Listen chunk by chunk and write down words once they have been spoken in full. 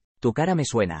Tu cara me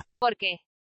suena. ¿Por qué?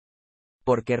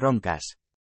 Porque roncas.